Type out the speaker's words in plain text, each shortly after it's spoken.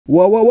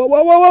Wow, wow, wow,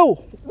 wow, wow, wow.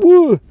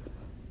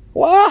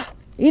 Wah,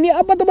 ini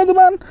apa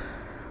teman-teman?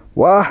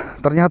 Wah,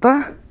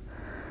 ternyata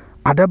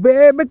ada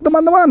bebek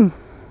teman-teman.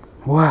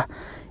 Wah,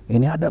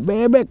 ini ada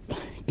bebek.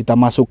 Kita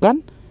masukkan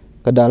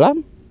ke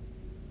dalam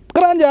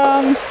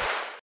keranjang.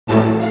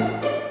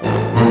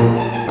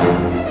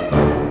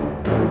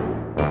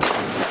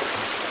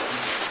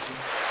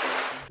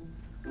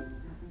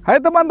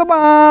 Hai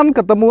teman-teman,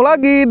 ketemu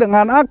lagi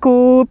dengan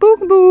aku,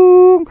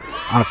 Tungtung.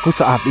 Aku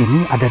saat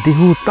ini ada di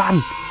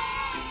hutan.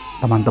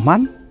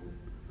 Teman-teman,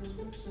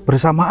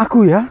 bersama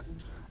aku ya,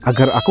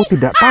 agar aku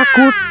tidak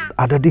takut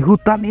ada di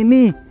hutan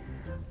ini.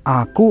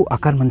 Aku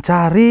akan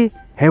mencari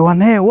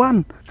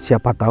hewan-hewan.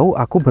 Siapa tahu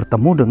aku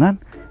bertemu dengan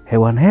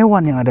hewan-hewan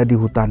yang ada di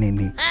hutan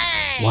ini.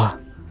 Wah,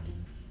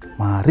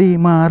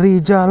 mari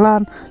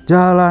jalan,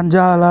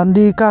 jalan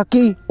di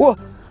kaki. Wah,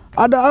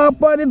 ada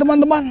apa nih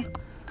teman-teman?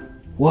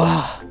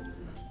 Wah,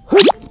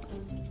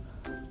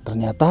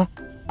 ternyata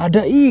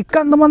ada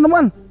ikan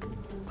teman-teman.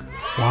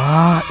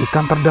 Wah,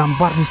 ikan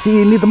terdampar di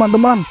sini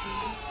teman-teman.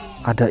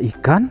 Ada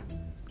ikan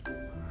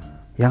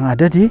yang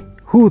ada di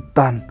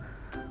hutan.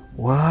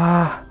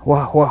 Wah.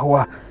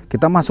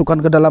 Kita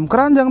masukkan ke dalam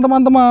keranjang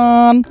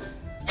teman-teman.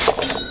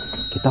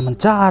 Kita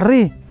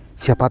mencari.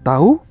 Siapa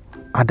tahu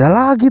ada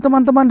lagi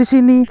teman-teman di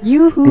sini.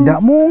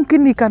 Tidak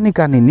mungkin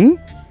ikan-ikan ini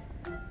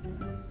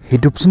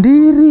hidup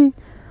sendiri.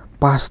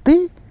 Pasti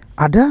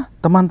ada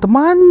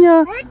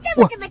teman-temannya.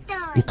 Wah,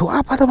 itu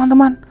apa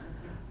teman-teman?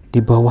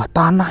 Di bawah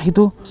tanah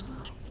itu.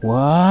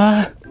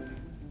 Wah,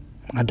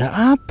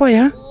 ada apa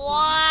ya?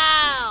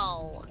 Wah,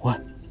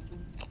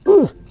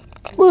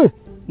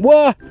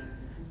 wah,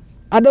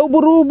 ada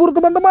ubur-ubur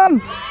teman-teman.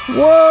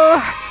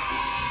 Wah,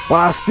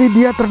 pasti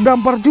dia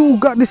terdampar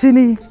juga di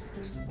sini.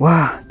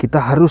 Wah,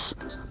 kita harus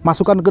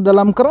masukkan ke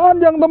dalam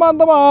keranjang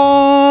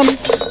teman-teman.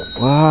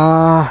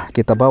 Wah,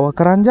 kita bawa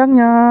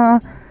keranjangnya.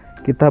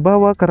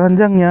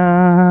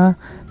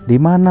 Di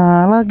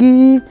mana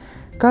lagi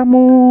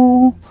kamu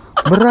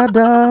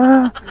berada?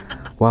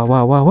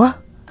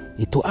 Wah.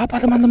 Itu apa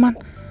teman-teman?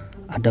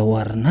 Ada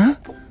warna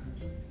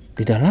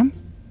di dalam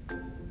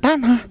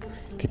tanah.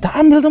 Kita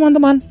ambil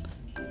teman-teman.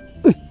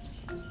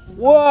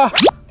 Wah,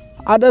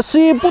 ada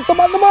siput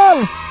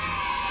teman-teman.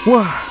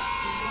 Wah,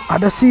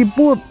 ada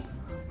siput.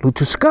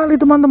 Lucu sekali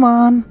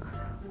teman-teman.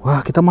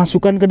 Wah, kita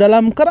masukkan ke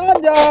dalam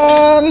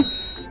keranjang.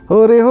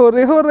 Hore.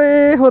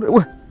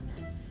 Wah,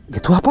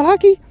 itu apa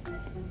lagi?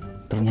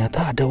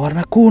 Ternyata ada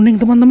warna kuning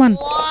teman-teman.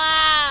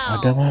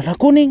 Ada warna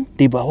kuning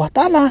di bawah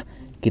tanah.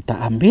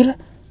 Kita ambil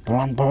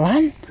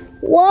pelan-pelan.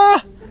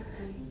 Wah,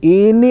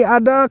 ini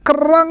ada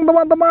kerang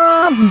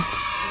teman-teman.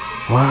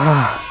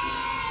 Wah,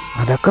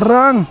 ada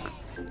kerang.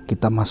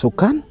 Kita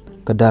masukkan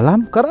ke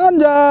dalam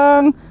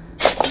keranjang.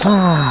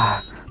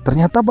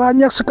 Ternyata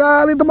banyak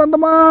sekali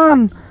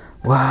teman-teman.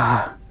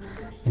 Wah,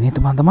 ini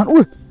teman-teman.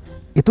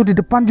 Itu di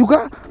depan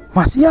juga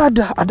masih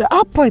ada. Ada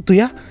apa itu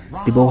ya?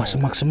 Di bawah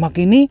semak-semak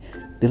ini,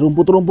 di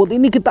rumput-rumput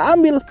ini kita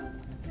ambil.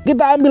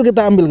 Kita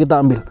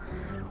ambil.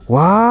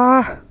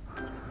 Wah,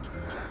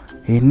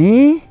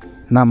 ini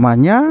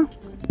namanya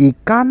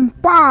ikan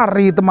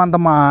pari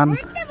teman-teman.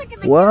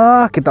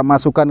 Wah, kita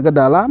masukkan ke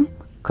dalam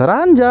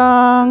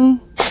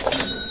keranjang.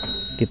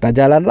 Kita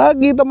jalan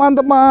lagi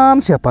teman-teman.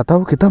 Siapa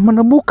tahu kita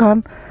menemukan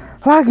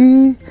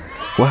lagi.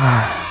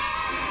 Wah,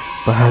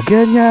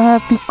 bahagianya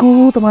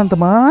hatiku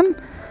teman-teman.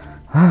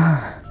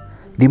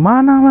 Di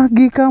mana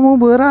lagi kamu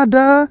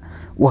berada?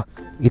 Wah,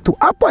 itu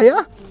apa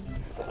ya?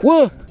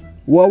 Wow.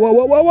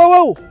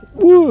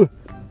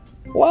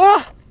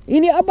 Wah,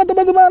 ini apa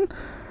teman-teman?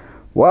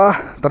 Wah,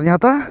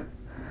 ternyata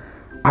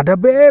ada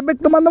bebek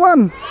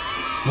teman-teman.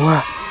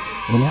 Wah,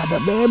 ini ada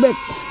bebek.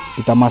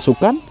 Kita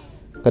masukkan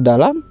ke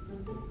dalam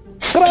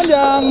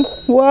keranjang.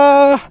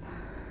 Wah,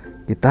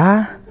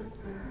 kita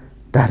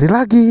cari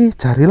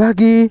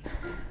lagi.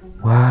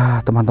 Wah,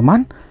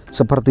 teman-teman,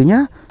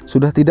 sepertinya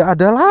sudah tidak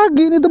ada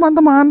lagi nih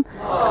teman-teman.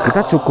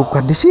 Kita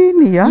cukupkan di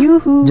sini ya.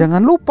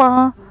 Jangan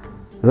lupa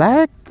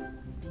like,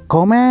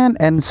 comment,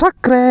 and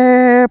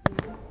subscribe.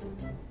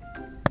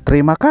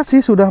 Terima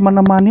kasih sudah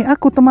menemani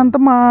aku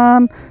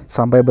teman-teman.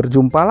 Sampai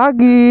berjumpa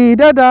lagi.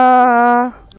 Dadah.